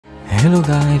Hello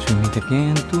guys, we meet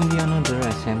again to another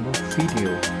assemble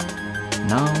video.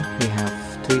 Now we have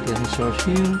 3 dinosaurs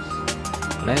here.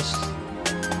 Let's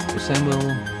assemble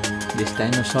this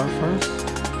dinosaur first.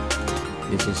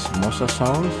 This is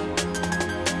mozasaurs.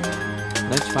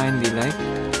 Let's find the leg,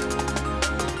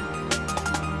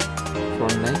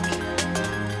 front leg.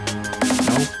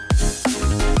 Nope.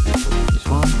 This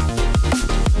one.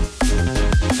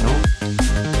 Nope.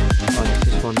 Oh, this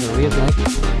is for the rear leg.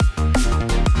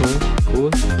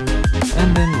 Cool.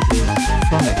 And then this is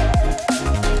front leg.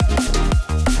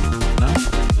 Now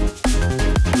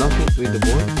lock it with the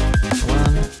board.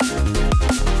 1,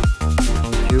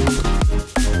 2,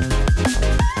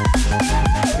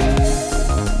 3,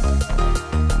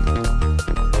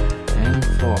 and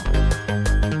 4.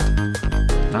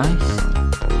 Nice.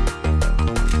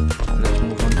 Let's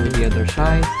move on to the other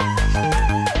side.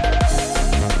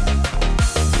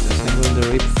 Assemble the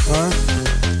rib first.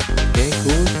 Okay,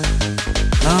 cool.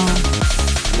 Now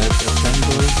let's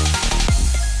assemble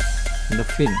the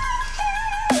fin.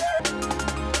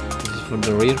 This is for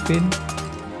the rear fin.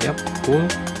 Yep, cool.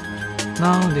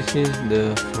 Now this is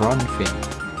the front fin.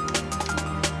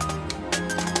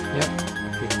 Yep,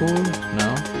 okay, cool.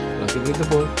 Now lock it with the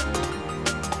bolt.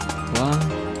 1,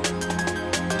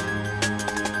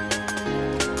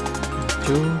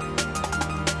 2,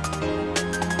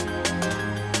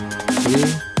 3,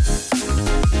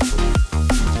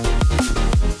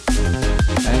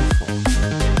 and 4.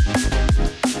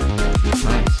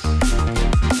 Nice.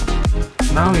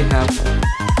 Now we have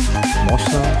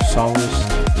mozasaurs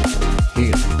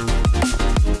here.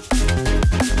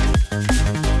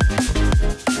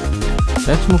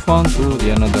 Let's move on to the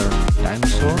another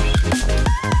dinosaurs.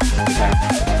 We have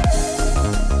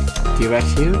T-Rex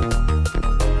here.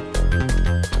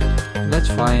 Let's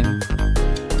find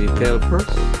the tail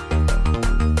first.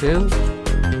 Tail,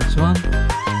 this one.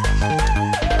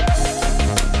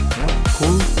 Yeah,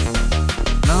 cool.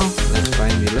 Now let's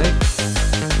find the leg.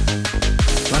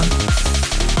 This one.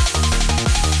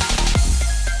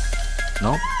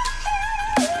 No.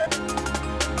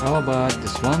 How about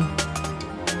this one?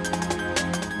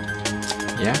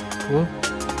 Yeah, cool.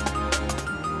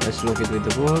 Let's look it with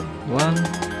the board. 1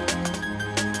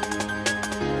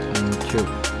 and 2.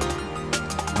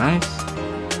 Nice.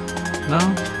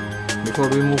 Now, before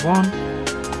we move on,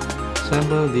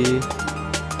 assemble the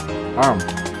arm.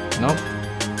 Nope.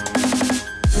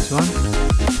 This one.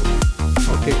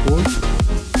 Okay, cool.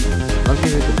 Lock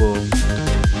it with the board.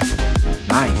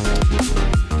 Nice.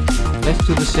 Let's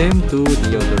do the same to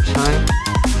the other side.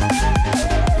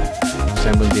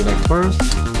 Assemble the leg first.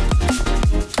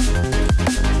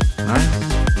 Nice.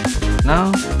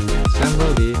 Now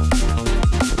assemble the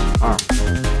arm.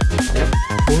 Yep,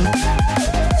 cool.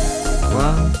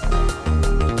 1,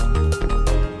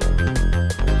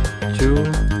 2,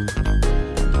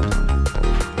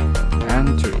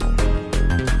 and 3.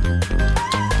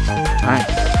 Nice.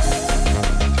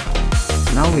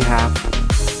 Now we have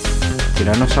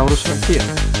Tyrannosaurus right here,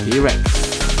 T-Rex.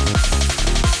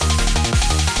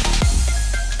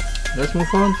 Let's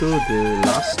move on to the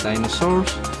last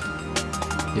dinosaurs.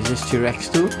 This is T-Rex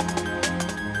too.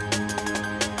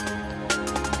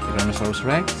 Tyrannosaurus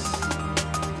Rex.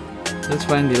 Let's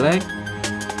find the leg.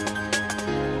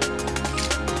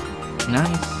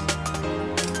 Nice.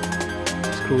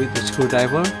 Screw with the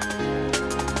screwdriver.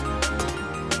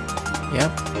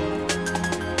 Yep.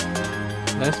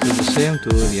 Let's do the same to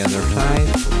the other side.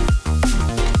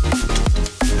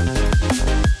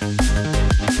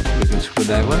 With the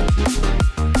screwdriver.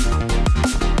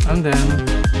 And then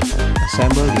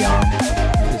assemble the arm. This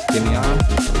is skinny arm.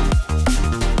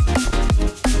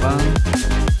 1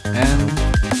 and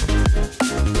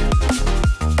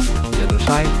the other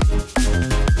side.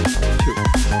 2.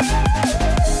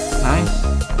 Nice.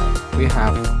 We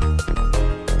have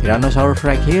Tyrannosaurus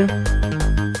right here.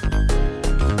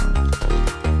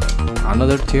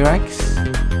 Another T-Rex,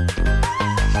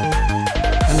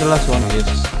 and the last one is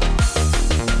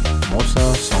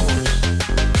mozasaurs.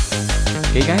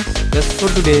 Okay guys, that's for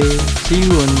today. See you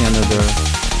on another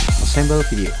assemble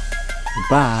video.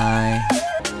 Bye.